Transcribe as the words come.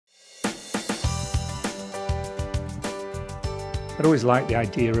I'd always liked the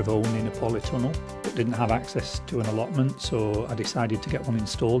idea of owning a polytunnel, but didn't have access to an allotment, so I decided to get one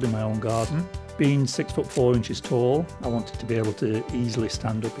installed in my own garden. Being 6'4" tall, I wanted to be able to easily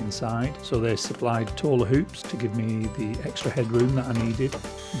stand up inside, so they supplied taller hoops to give me the extra headroom that I needed.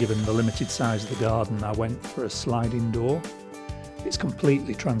 Given the limited size of the garden, I went for a sliding door. It's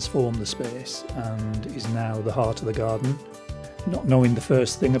completely transformed the space and is now the heart of the garden. Not knowing the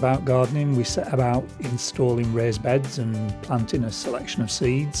first thing about gardening, we set about installing raised beds and planting a selection of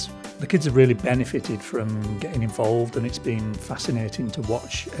seeds. The kids have really benefited from getting involved, and it's been fascinating to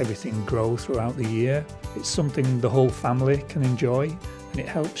watch everything grow throughout the year. It's something the whole family can enjoy, and it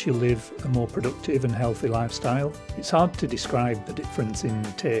helps you live a more productive and healthy lifestyle. It's hard to describe the difference in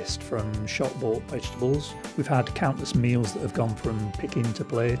taste from shop-bought vegetables. We've had countless meals that have gone from picking to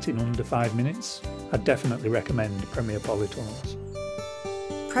plate in under 5 minutes. I'd definitely recommend Premier Polytunnels.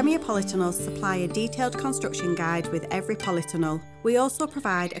 Premier Polytunnels supply a detailed construction guide with every polytunnel. We also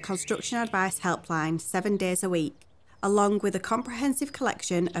provide a construction advice helpline 7 days a week, along with a comprehensive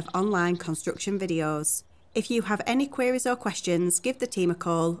collection of online construction videos. If you have any queries or questions, give the team a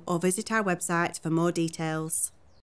call or visit our website for more details.